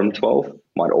last bottom 12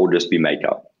 might all just be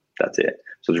makeup. That's it.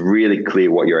 So it's really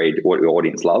clear what your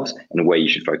audience loves and where you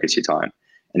should focus your time.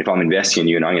 And if I'm investing in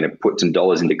you and I'm going to put some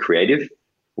dollars into creative,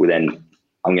 well, then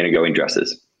I'm going to go in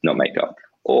dresses, not makeup.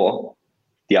 Or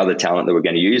the other talent that we're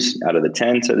going to use out of the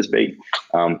 10, so to speak,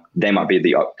 they might be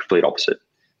the complete opposite.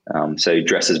 So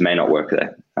dresses may not work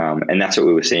there. And that's what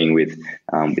we were seeing with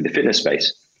the fitness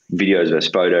space. Videos versus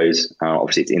photos.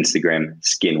 Obviously, it's Instagram,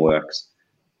 skin works.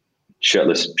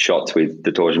 Shirtless shots with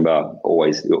the torsion bar,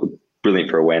 always brilliant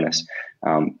for awareness.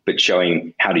 But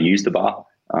showing how to use the bar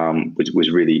was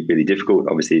really, really difficult.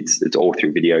 Obviously, it's all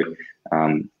through video.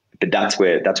 But that's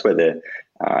where the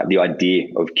idea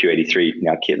of Q83,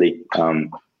 now Kitly,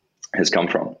 has come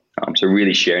from. So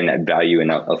really sharing that value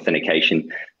and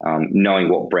authentication, knowing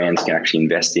what brands can actually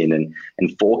invest in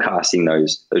and forecasting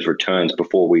those returns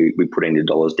before we put any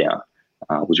dollars down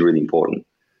was really important.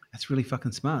 That's really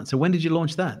fucking smart. So when did you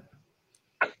launch that?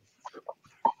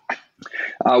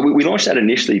 We launched that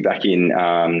initially back in,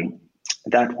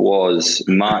 that was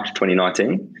March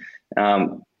 2019.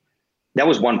 That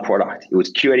was one product. It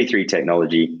was Q83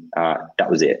 technology. That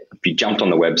was it. If you jumped on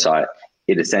the website,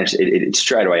 it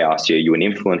straight away asked you, are you an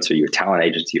influencer, you're a talent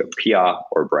agency, or PR,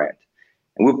 or a brand?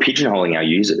 And we're pigeonholing our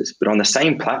users. But on the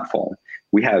same platform,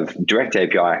 we have direct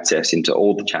API access into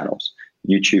all the channels,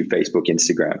 YouTube, Facebook,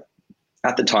 Instagram.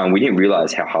 At the time, we didn't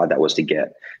realize how hard that was to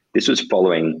get. This was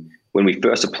following when we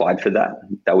first applied for that.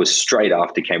 That was straight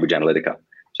after Cambridge Analytica.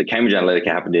 So Cambridge Analytica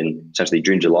happened in essentially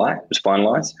June, July, it was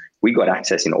finalized. We got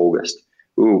access in August.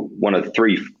 We were one of the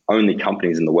 3 only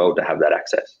companies in the world to have that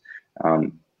access.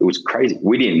 It was crazy.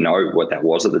 We didn't know what that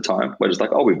was at the time. We're just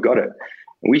like, oh, we've got it.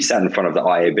 And we sat in front of the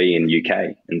IAB in the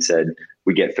UK and said,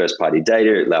 we get first party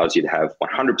data. It allows you to have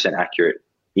 100% accurate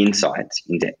insights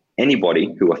into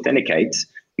anybody who authenticates,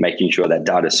 making sure that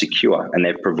data is secure, and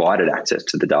they've provided access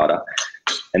to the data.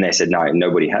 And they said, no,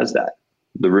 nobody has that.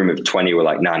 The room of 20 were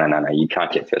like, no, you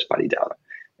can't get first party data.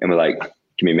 And we're like,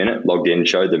 give me a minute, logged in,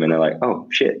 showed them, and they're like, oh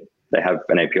shit, they have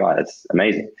an API. That's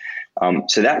amazing.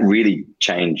 So that really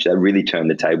changed. That really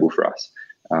turned the table for us.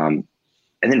 And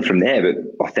then from there,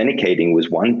 but authenticating was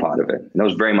one part of it. And that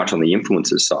was very much on the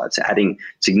influencers side. So adding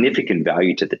significant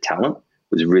value to the talent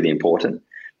was really important.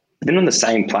 But then on the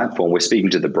same platform, we're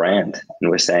speaking to the brand and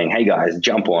we're saying, hey guys,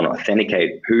 jump on,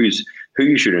 authenticate who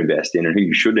you should invest in and who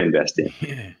you should invest in.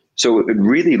 Yeah. So it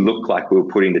really looked like we were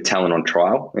putting the talent on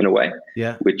trial in a way,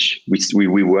 which we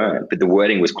weren't. But the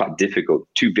wording was quite difficult.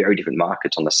 2 very different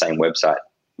markets on the same website.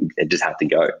 It just had to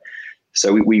go.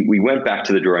 So we went back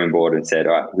to the drawing board and said,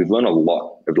 all right, we've learned a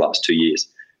lot over the last 2 years.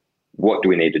 What do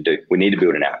we need to do? We need to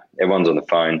build an app. Everyone's on the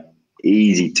phone,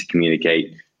 easy to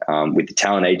communicate with the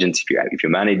talent agents. If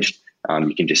you're managed,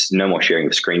 you can just, no more sharing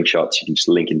of screenshots. You can just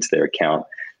link into their account.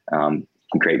 You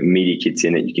can create media kits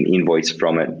in it. You can invoice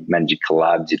from it, manage your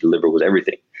collabs, your deliverables,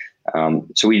 everything.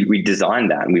 So we designed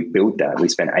that and we built that. We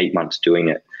spent 8 months doing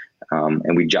it.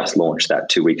 And we just launched that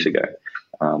 2 weeks ago.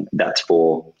 That's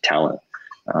for talent,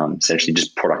 essentially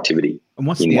just productivity. And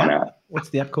what's the app? What's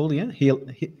the app called again?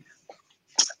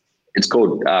 It's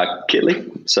called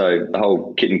Kitly. So the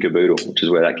whole kit and caboodle, which is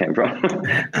where that came from.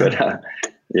 But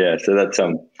yeah, so that's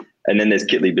and then there's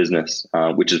Kitly Business,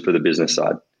 which is for the business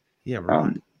side. Yeah,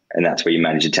 right. And that's where you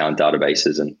manage your talent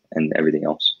databases and everything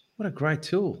else. What a great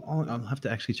tool. I'll have to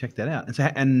actually check that out.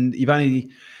 And you've only,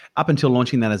 up until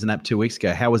launching that as an app 2 weeks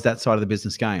ago, how was that side of the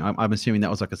business going? I'm assuming that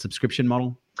was like a subscription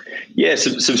model? Yeah,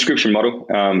 subscription model.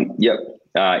 Yep.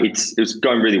 It was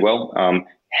going really well.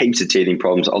 Heaps of teething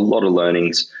problems, a lot of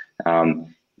learnings,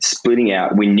 splitting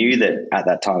out. We knew that at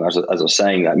that time, as I was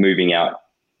saying, that moving out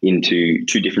into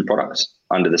 2 different products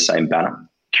under the same banner.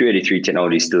 Q83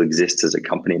 technology still exists as a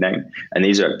company name, and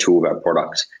these are 2 of our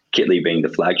products, Kitly being the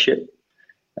flagship.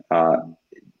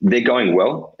 They're going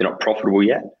well. They're not profitable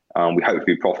yet. We hope to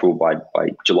be profitable by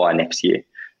July next year.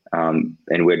 And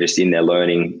we're just in there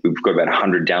learning. We've got about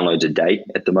 100 downloads a day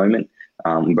at the moment,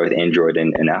 both Android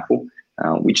and Apple,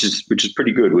 which is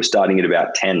pretty good. We're starting at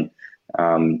about 10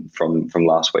 from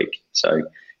last week. So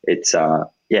it's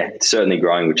certainly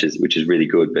growing, which is really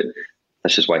good. But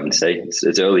let's just wait and see.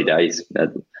 It's early days.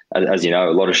 As you know,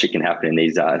 a lot of shit can happen in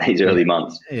these early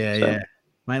months. Yeah.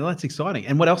 Mate, that's exciting.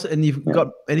 And what else? And you've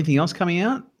got anything else coming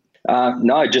out?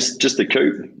 No, just the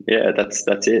coupe. Yeah, that's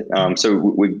it. So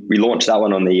we launched that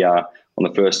one on the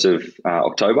 1st of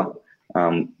October,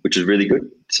 which is really good.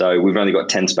 So we've only got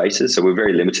 10 spaces. So we're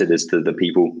very limited as to the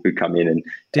people who come in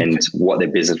and what their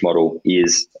business model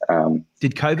is.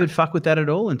 Did COVID fuck with that at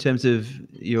all in terms of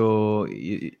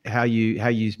how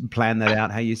you plan that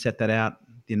out, how you set that out,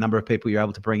 the number of people you're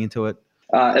able to bring into it?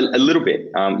 A little bit.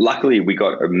 Luckily, we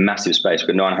got a massive space.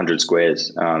 We've got 900 squares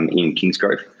in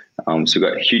Kingsgrove. So we've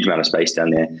got a huge amount of space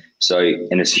down there. So,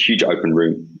 and it's a huge open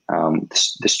room.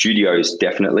 The studios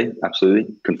definitely,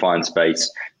 absolutely, confined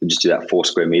space. We just do that 4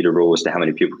 square meter rule as to how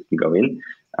many people can go in.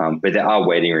 But there are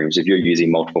waiting rooms. If you're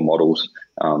using multiple models,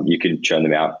 you can churn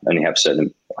them out and have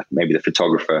certain, like maybe the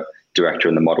photographer, director,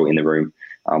 and the model in the room.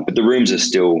 But the rooms are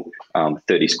still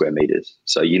 30 square meters.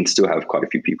 So you can still have quite a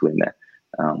few people in there,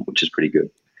 which is pretty good.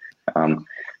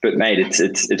 But mate,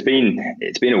 it's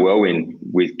been a whirlwind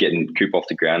with getting Coop off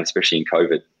the ground, especially in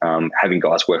COVID. Having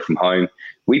guys work from home,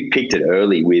 we picked it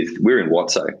early we're in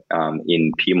Watso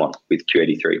in Piedmont with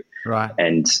Q83, right?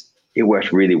 And it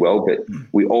worked really well. But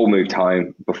we all moved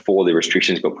home before the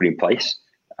restrictions got put in place.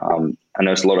 I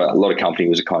noticed a lot of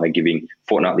companies are kind of giving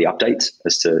fortnightly updates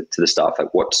as to the staff,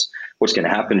 like what's going to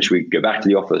happen. Should we go back to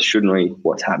the office? Shouldn't we?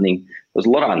 What's happening? There's a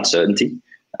lot of uncertainty.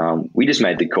 We just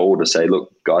made the call to say,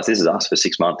 look, guys, this is us for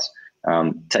 6 months.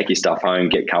 Take your stuff home,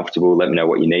 get comfortable, let me know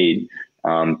what you need.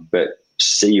 But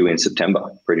see you in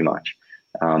September, pretty much.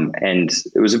 And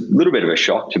it was a little bit of a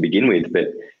shock to begin with, but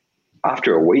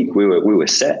after a week, we were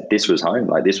set. This was home.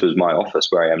 Like, this was my office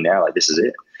where I am now. Like, this is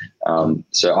it.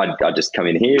 So I'd just come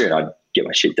in here and I'd get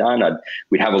my shit done.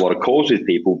 We'd have a lot of calls with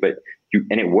people,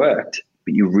 and it worked.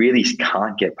 But you really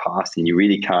can't get past, and you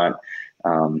really can't.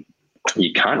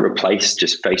 You can't replace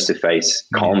just face-to-face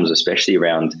comms, especially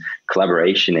around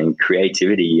collaboration and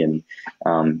creativity. And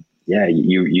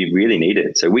you really need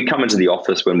it. So we come into the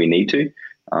office when we need to.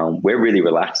 We're really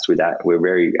relaxed with that. We're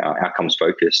very outcomes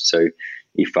focused. So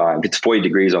if it's 40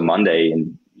 degrees on Monday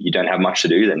and you don't have much to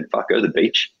do, then fuck, go to the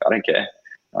beach. I don't care.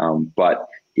 But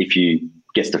if you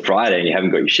gets to Friday and you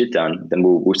haven't got your shit done, then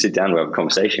we'll sit down and we'll have a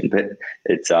conversation. But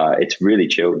it's really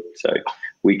chilled. So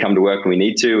we come to work when we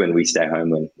need to, and we stay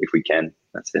home if we can.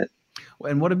 That's it.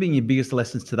 And what have been your biggest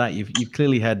lessons to that? You've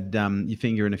clearly had your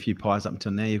finger in a few pies up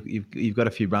until now. You've got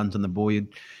a few runs on the board.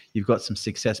 You've got some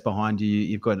success behind you.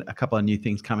 You've got a couple of new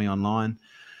things coming online.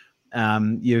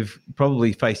 You've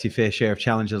probably faced your fair share of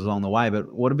challenges along the way.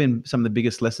 But what have been some of the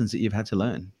biggest lessons that you've had to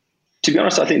learn? To be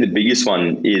honest, I think the biggest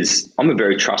one is I'm a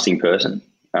very trusting person.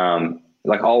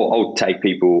 Like I'll take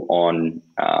people on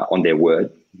their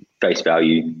word, face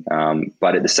value.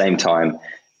 But at the same time,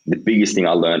 the biggest thing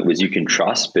I learned was you can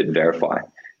trust but verify.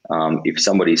 If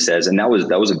somebody says, and that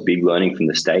was a big learning from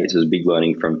the States. It was a big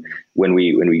learning from when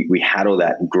we had all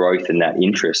that growth and that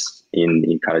interest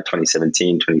in kind of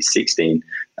 2017, 2016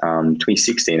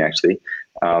 actually.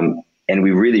 And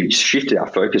we really shifted our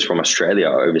focus from Australia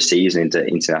overseas and into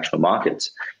international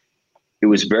markets. It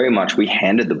was very much, we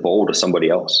handed the ball to somebody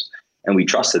else and we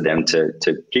trusted them to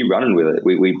keep running with it.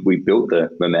 We built the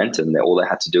momentum that all they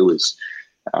had to do was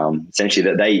essentially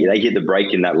that they hit the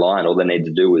break in that line. All they needed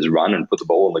to do was run and put the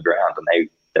ball on the ground, and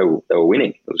they were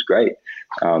winning. It was great.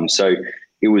 So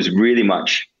it was really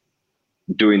much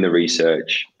doing the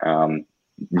research,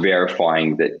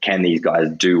 verifying that can these guys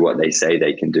do what they say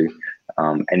they can do.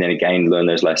 And then again, learn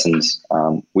those lessons.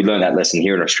 We learned that lesson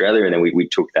here in Australia, and then we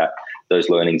took those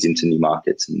learnings into new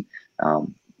markets. And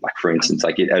like for instance,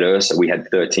 like at Ursa, we had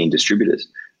 13 distributors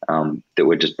that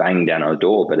were just banging down our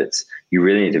door. But you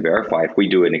really need to verify. If we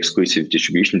do an exclusive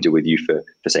distribution deal with you for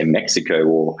say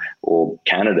Mexico or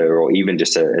Canada, or even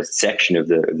just a section of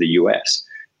the US,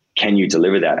 can you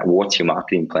deliver that? What's your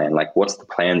marketing plan? Like, what's the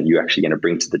plan that you're actually going to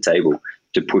bring to the table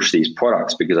to push these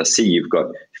products? Because I see you've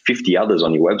got 50 others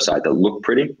on your website that look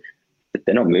pretty, but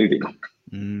they're not moving.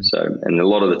 So, and a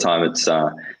lot of the time it's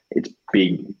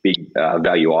big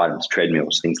value items,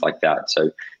 treadmills, things like that.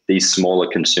 So these smaller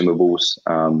consumables,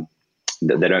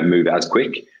 they don't move as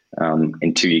quick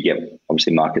until you get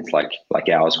obviously markets like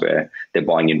ours where they're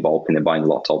buying in bulk and they're buying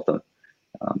lots of them.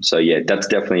 So yeah, that's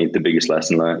definitely the biggest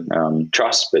lesson learned.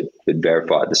 Trust, but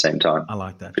verify at the same time. I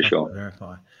like that. For sure.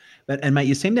 Verify. And mate,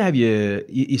 you seem to have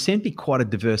you seem to be quite a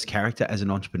diverse character as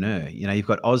an entrepreneur. You know, you've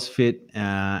got AUSFIT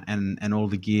and all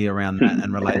the gear around that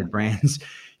and related brands.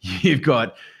 You've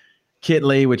got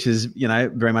Kitley, which is, you know,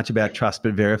 very much about trust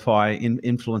but verify,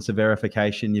 influencer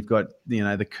verification. You've got, you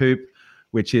know, the Coop,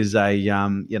 which is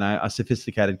a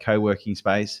sophisticated co-working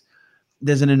space.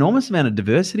 There's an enormous amount of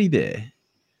diversity there.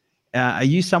 Are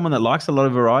you someone that likes a lot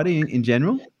of variety in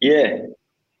general? Yeah,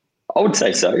 I would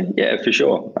say so. Yeah, for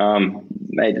sure.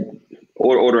 Mate,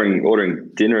 ordering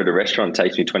dinner at a restaurant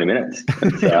takes me 20 minutes.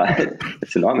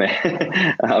 It's a nightmare.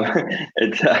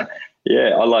 Yeah,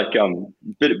 I like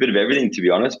bit of everything, to be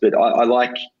honest. But I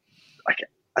like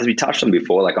as we touched on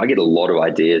before, like I get a lot of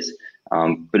ideas,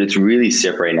 but it's really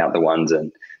separating out the ones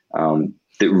that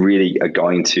really are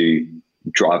going to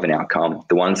drive an outcome.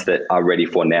 The ones that are ready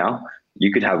for now.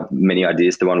 You could have many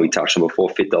ideas. The one we touched on before,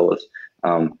 Fit Dollars.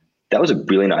 That was a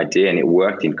brilliant idea and it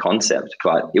worked in concept,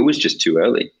 but it was just too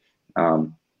early.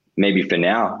 Maybe for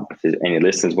now, if any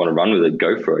listeners want to run with it,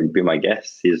 go for it. You'd be my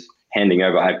guest. He's handing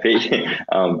over IP.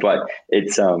 But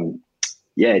it's,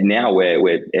 now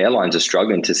where airlines are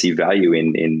struggling to see value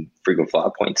in frequent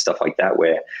flyer points, stuff like that,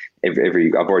 where I've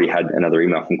already had another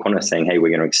email from Qantas saying, hey, we're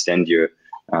going to extend your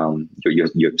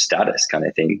status kind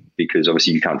of thing, because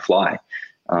obviously you can't fly.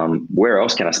 Where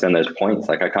else can I spend those points?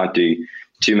 Like I can't do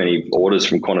too many orders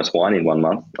from Qantas Wine in 1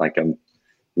 month. Like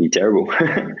you're terrible.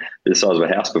 The size of a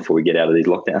house before we get out of these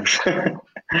lockdowns.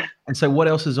 And so what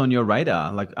else is on your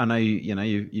radar? Like I know,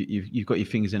 you've got your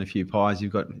fingers in a few pies,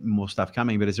 you've got more stuff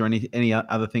coming, but is there any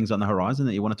other things on the horizon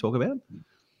that you want to talk about?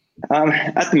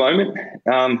 At the moment,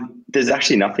 there's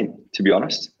actually nothing, to be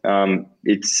honest.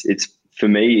 It's for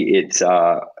me, it's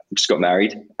just got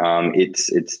married.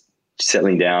 It's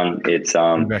settling down. It's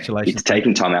congratulations. It's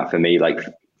taking time out for me. Like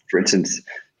for instance,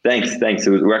 thanks.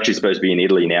 We're actually supposed to be in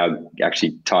Italy now,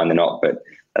 actually tying the knot, but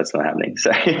that's not happening.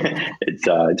 So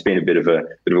it's been a bit of a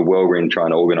whirlwind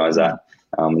trying to organize that,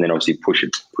 and then obviously push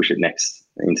it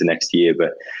into next year.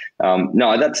 But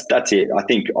no, that's it. I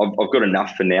think I've got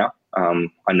enough for now.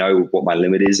 I know what my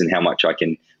limit is and how much I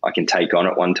can take on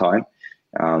at one time.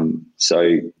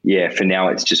 So yeah, for now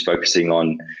it's just focusing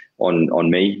on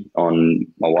me, on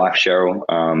my wife Cheryl.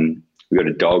 We've got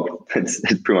a dog. It's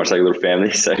pretty much like a little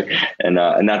family. So and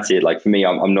that's it. Like for me,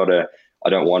 I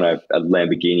don't want a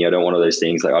Lamborghini. I don't want all those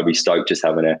things. Like I'd be stoked just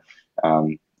having a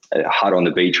hut on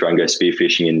the beach where I can go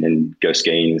spearfishing and go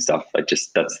skiing and stuff. Like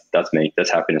just that's me. That's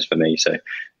happiness for me. So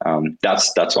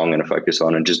that's what I'm going to focus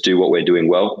on and just do what we're doing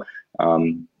well.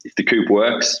 If the coop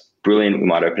works, brilliant. We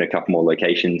might open a couple more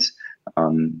locations.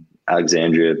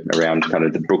 Alexandria around kind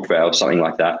of the Brookvale, something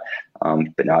like that.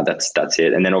 But no, that's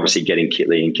it. And then obviously getting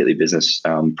Kitley and Kitley Business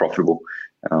profitable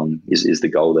is the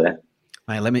goal there.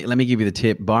 Hey, let me give you the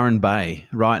tip. Byron Bay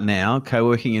right now,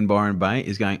 co-working in Byron Bay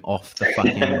is going off the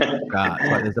fucking charts.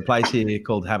 Like there's a place here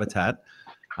called Habitat.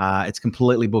 It's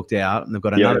completely booked out, and they've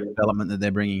got another development that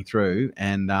they're bringing through.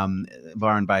 And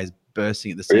Byron Bay is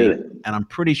bursting at the seams. Really? And I'm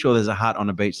pretty sure there's a hut on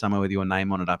a beach somewhere with your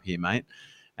name on it up here, mate.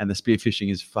 And the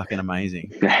spearfishing is fucking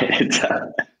amazing. As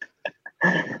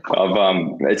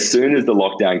soon as the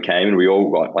lockdown came and we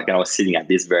all got and I was sitting at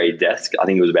this very desk, I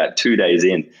think it was about 2 days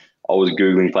in, I was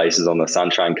Googling places on the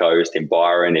Sunshine Coast in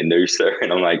Byron, in Noosa,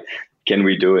 and I'm like, can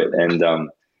we do it? And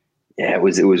it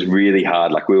was really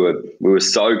hard. Like we were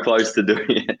so close to doing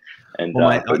it. And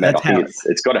I think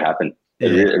it's got to happen. Yeah.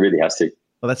 It really has to.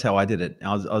 Well, that's how I did it.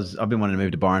 I've been wanting to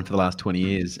move to Byron for the last 20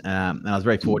 years, and I was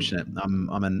very fortunate. I'm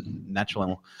a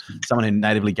natural, someone who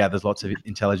natively gathers lots of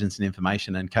intelligence and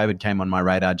information. And COVID came on my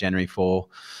radar January 4.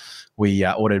 We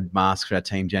ordered masks for our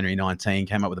team January 19.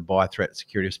 Came up with a bio-threat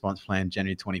security response plan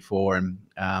January 24,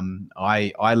 and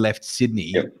I left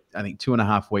Sydney. Yep. I think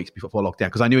 2.5 weeks before lockdown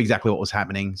because I knew exactly what was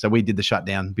happening. So we did the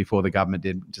shutdown before the government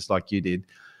did, just like you did.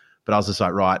 But I was just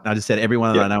like, right. And I just said,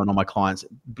 everyone that I know and all my clients,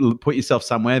 put yourself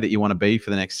somewhere that you want to be for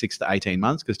the next 6 to 18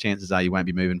 months because chances are you won't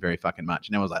be moving very fucking much.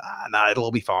 And I was like, no, it'll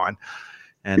all be fine.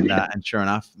 And sure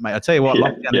enough, mate, I'll tell you what,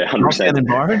 lockdown in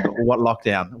Byron, or what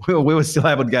lockdown? We were still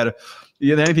able to go to,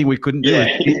 the only thing we couldn't do was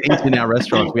eat in our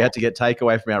restaurants. We had to get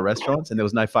takeaway from our restaurants and there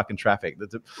was no fucking traffic.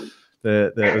 The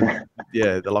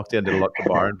lockdown did a lot for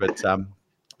Byron. But,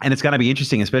 and it's going to be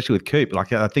interesting, especially with Coop.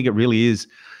 Like, I think it really is.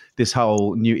 This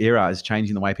whole new era is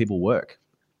changing the way people work,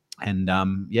 and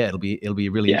it'll be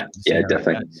really interesting. Yeah,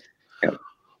 definitely. Yep.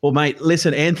 Well, mate,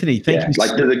 listen, Anthony, thank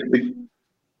you.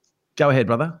 Go ahead,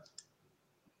 brother.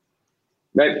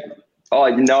 No, I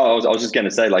was just going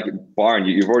to say, like Byron,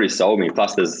 you've already sold me.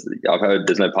 Plus, I've heard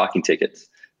there's no parking tickets,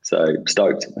 so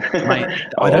stoked. Mate,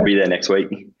 I'll be there next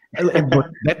week.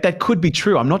 That could be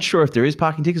true. I'm not sure if there is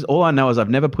parking tickets. All I know is I've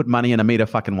never put money in a meter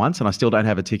fucking once, and I still don't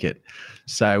have a ticket.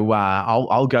 So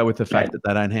I'll go with the fact that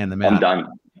they don't hand them out. I'm done,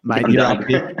 mate. You're up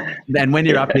here, and when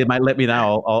you're up here, mate, let me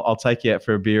know. I'll take you out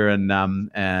for a beer and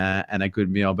a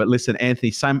good meal. But listen,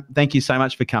 Anthony, thank you so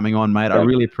much for coming on, mate. I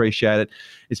really appreciate it.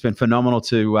 It's been phenomenal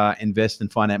to invest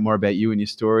and find out more about you and your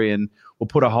story. And we'll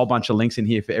put a whole bunch of links in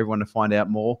here for everyone to find out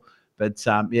more. But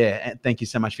thank you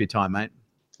so much for your time, mate.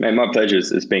 Mate, my pleasure.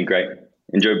 It's been great.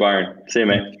 Enjoy Byron. See you,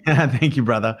 mate. Thank you,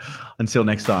 brother. Until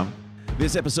next time.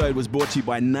 This episode was brought to you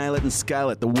by Nail It and Scale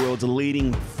It, the world's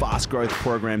leading fast growth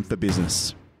program for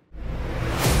business.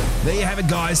 There you have it,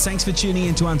 guys. Thanks for tuning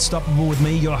in to Unstoppable with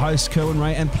me, your host, Kerwin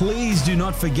Ray. And please do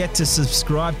not forget to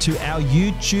subscribe to our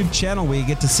YouTube channel where you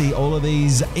get to see all of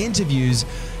these interviews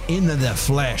in the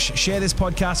flesh. Share this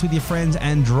podcast with your friends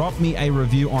and drop me a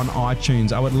review on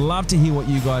iTunes. I would love to hear what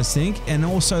you guys think, and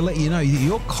also let you know that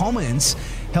your comments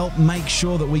help make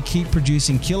sure that we keep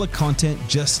producing killer content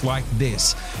just like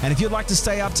this. And if you'd like to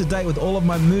stay up to date with all of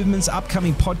my movements,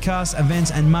 upcoming podcasts,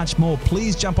 events, and much more,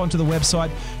 please jump onto the website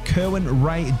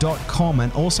kerwinray.com,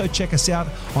 and also check us out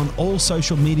on all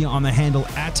social media on the handle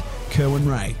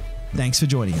 @KerwinRay. Thanks for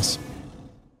joining us.